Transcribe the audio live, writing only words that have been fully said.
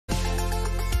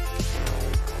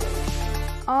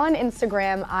On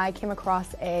Instagram, I came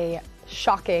across a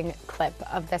shocking clip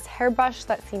of this hairbrush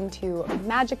that seemed to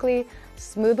magically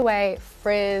smooth away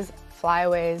frizz,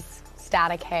 flyaways,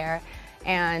 static hair,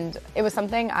 and it was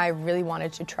something I really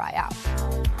wanted to try out.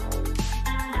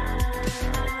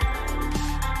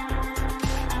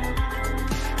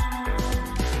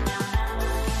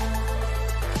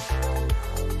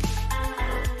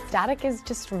 Static is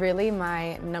just really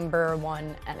my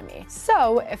 #1 enemy.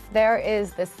 So if there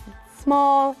is this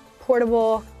small,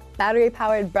 portable,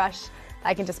 battery-powered brush that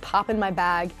I can just pop in my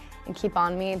bag and keep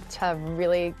on me to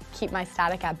really keep my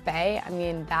static at bay, I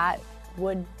mean, that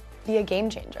would be a game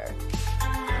changer.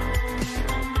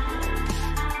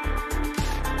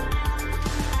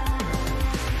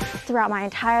 Throughout my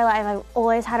entire life, I've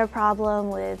always had a problem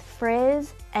with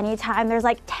frizz. Anytime there's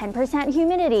like 10%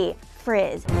 humidity,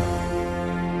 frizz.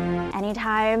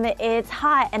 Anytime it's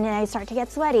hot and then I start to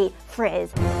get sweaty,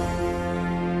 frizz.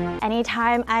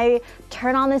 Anytime I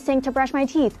turn on the sink to brush my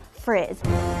teeth, frizz.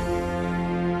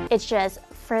 It's just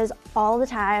frizz all the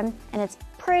time, and it's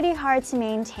pretty hard to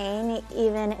maintain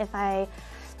even if I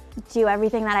do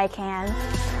everything that I can.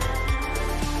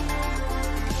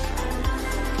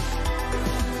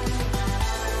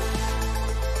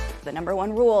 The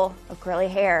 #1 rule of curly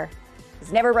hair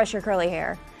is never brush your curly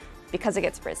hair because it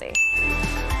gets frizzy.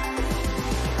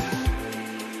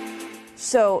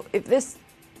 So if this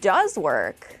does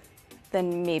work,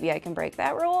 then maybe I can break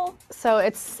that rule. So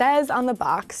it says on the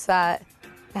box that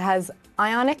it has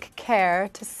ionic care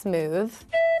to smooth.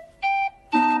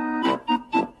 To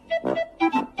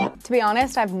be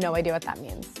honest, I have no idea what that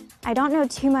means. I don't know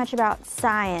too much about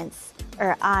science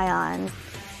or ions.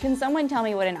 Can someone tell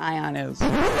me what an ion is?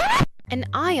 An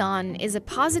ion is a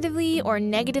positively or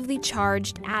negatively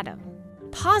charged atom.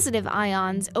 Positive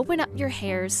ions open up your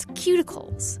hair's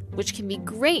cuticles, which can be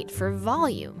great for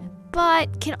volume,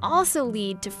 but can also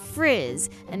lead to frizz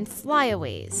and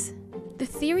flyaways. The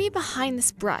theory behind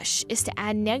this brush is to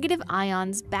add negative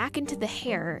ions back into the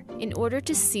hair in order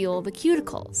to seal the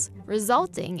cuticles,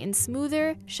 resulting in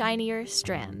smoother, shinier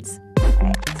strands.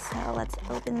 Alright, so let's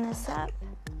open this up.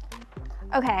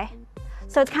 Okay,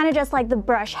 so it's kind of just like the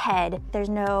brush head. There's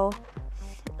no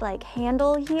like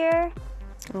handle here.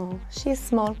 Oh, she's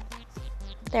small.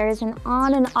 There is an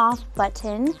on and off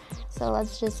button, so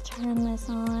let's just turn this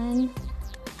on.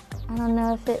 I don't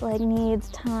know if it like needs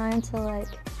time to like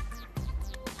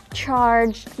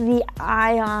charge the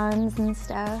ions and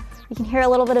stuff. You can hear a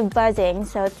little bit of buzzing,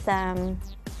 so it's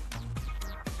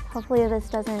hopefully this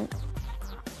doesn't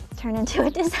turn into a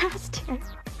disaster.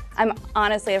 I'm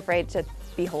honestly afraid to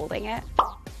be holding it.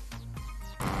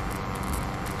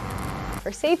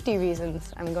 For safety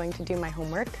reasons, I'm going to do my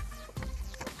homework.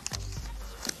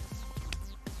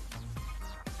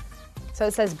 So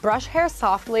it says brush hair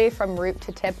softly from root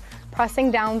to tip, pressing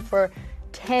down for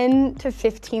 10 to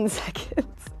 15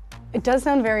 seconds. It does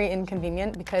sound very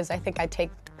inconvenient because I think I take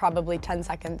probably 10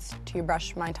 seconds to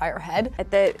brush my entire head.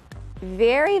 At the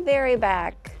very, very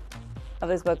back of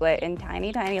this booklet, in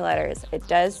tiny, tiny letters, it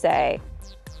does say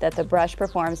that the brush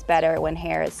performs better when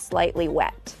hair is slightly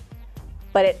wet.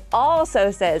 But it also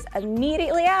says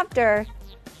immediately after,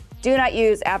 do not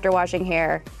use after washing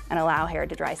hair and allow hair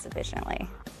to dry sufficiently.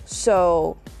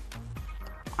 So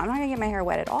I'm not gonna get my hair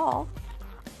wet at all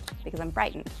because I'm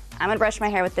frightened. I'm gonna brush my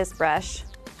hair with this brush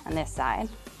on this side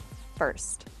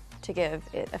first to give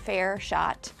it a fair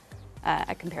shot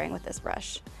at comparing with this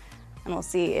brush. And we'll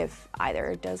see if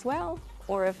either does well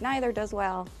or if neither does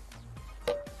well,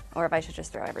 or if I should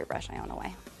just throw every brush I own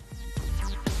away.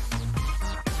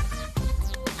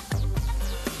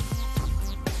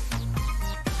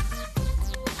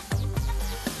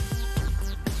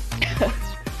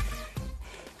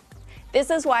 This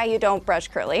is why you don't brush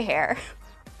curly hair.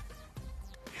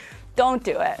 Don't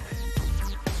do it.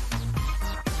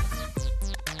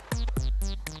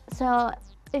 So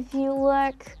if you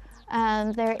look,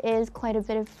 there is quite a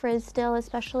bit of frizz still,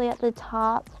 especially at the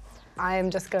top.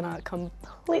 I'm just gonna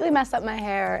completely mess up my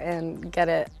hair and get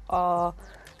it all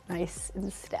nice and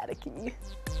staticky.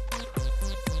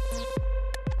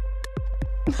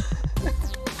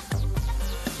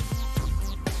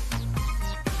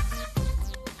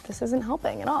 This isn't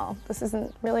helping at all. This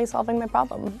isn't really solving my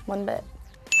problem one bit.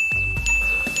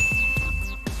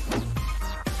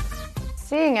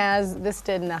 Seeing as this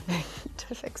did nothing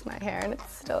to fix my hair and it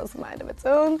still has a mind of its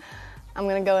own, I'm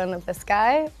gonna go in with this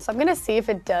guy. So I'm gonna see if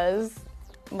it does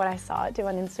what I saw it do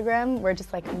on Instagram, where it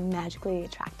just like magically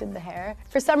attracted the hair.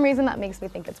 For some reason that makes me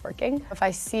think it's working. If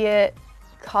I see it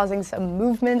causing some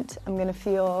movement, I'm gonna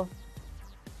feel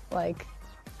like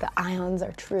the ions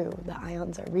are true, the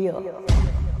ions are real.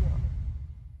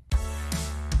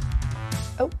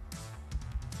 Oh,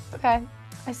 okay.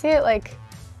 I see it like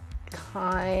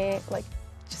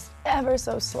just ever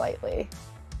so slightly.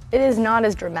 It is not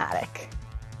as dramatic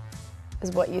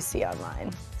as what you see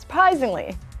online.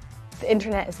 Surprisingly, the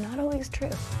internet is not always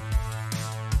true.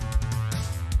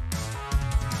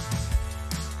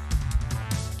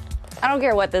 I don't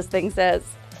care what this thing says.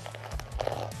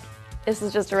 This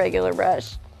is just a regular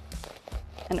brush.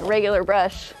 And a regular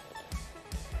brush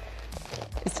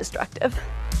is destructive.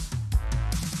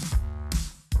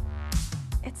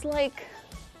 It's like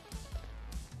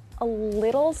a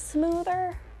little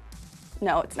smoother.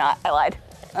 No, it's not. I lied.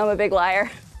 I'm a big liar.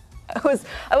 I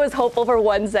was hopeful for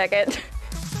 1 second.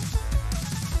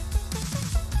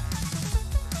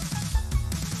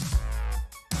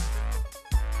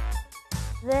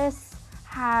 This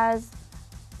has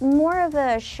more of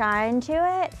a shine to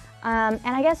it, and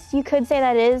I guess you could say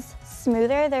that is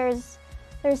smoother. There's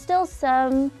still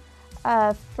some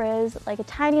frizz, like a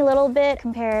tiny little bit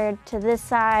compared to this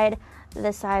side.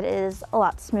 This side is a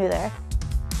lot smoother.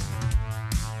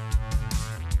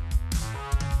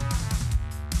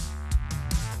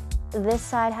 This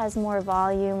side has more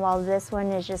volume while this one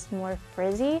is just more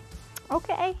frizzy.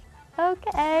 Okay,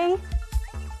 okay.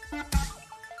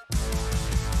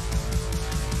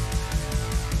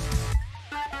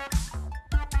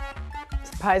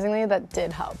 Surprisingly, that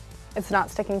did help. It's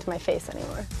not sticking to my face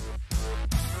anymore.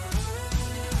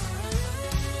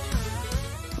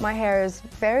 My hair is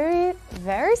very,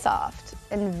 very soft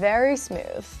and very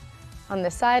smooth on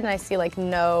this side, and I see like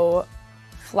no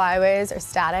flyaways or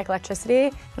static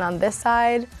electricity. And on this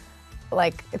side,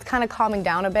 like it's kind of calming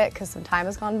down a bit because some time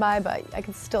has gone by, but I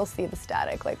can still see the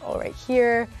static like all right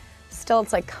here. Still,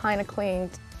 it's like kind of clinging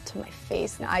to my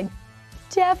face, and I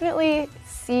definitely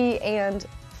see and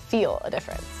feel a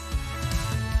difference.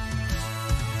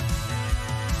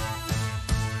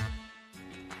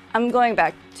 I'm going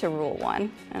back to rule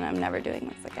 1, and I'm never doing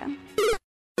this again.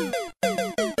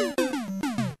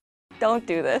 Don't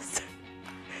do this.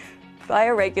 Buy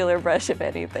a regular brush if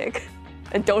anything,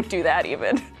 and don't do that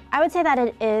even. I would say that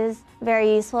it is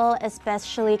very useful,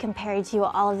 especially compared to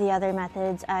all of the other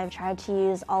methods I've tried to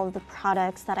use, all of the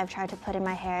products that I've tried to put in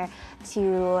my hair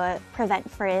to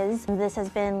prevent frizz. This has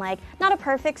been like, not a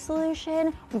perfect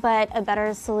solution, but a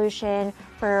better solution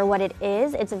for what it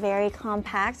is. It's very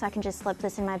compact, so I can just slip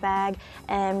this in my bag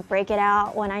and break it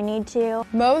out when I need to.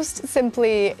 Most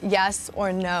simply, yes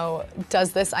or no,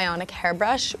 does this ionic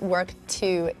hairbrush work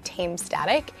to tame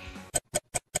static?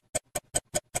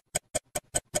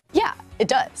 Yeah, it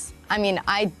does. I mean,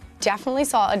 I definitely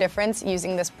saw a difference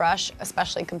using this brush,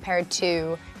 especially compared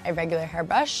to a regular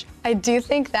hairbrush. I do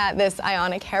think that this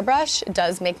ionic hairbrush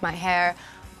does make my hair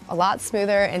a lot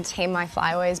smoother and tame my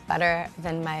flyaways better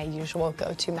than my usual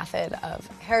go-to method of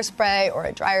hairspray or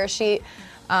a dryer sheet.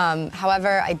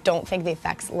 However, I don't think the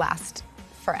effects last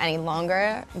for any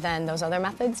longer than those other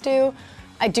methods do.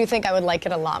 I do think I would like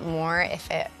it a lot more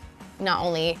if it not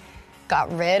only got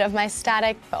rid of my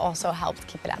static, but also helped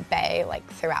keep it at bay like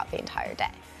throughout the entire day.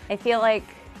 I feel like,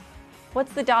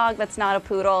 what's the dog that's not a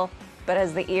poodle, but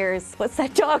has the ears? What's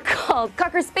that dog called?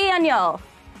 Cocker Spaniel.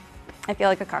 I feel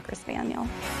like a Cocker Spaniel.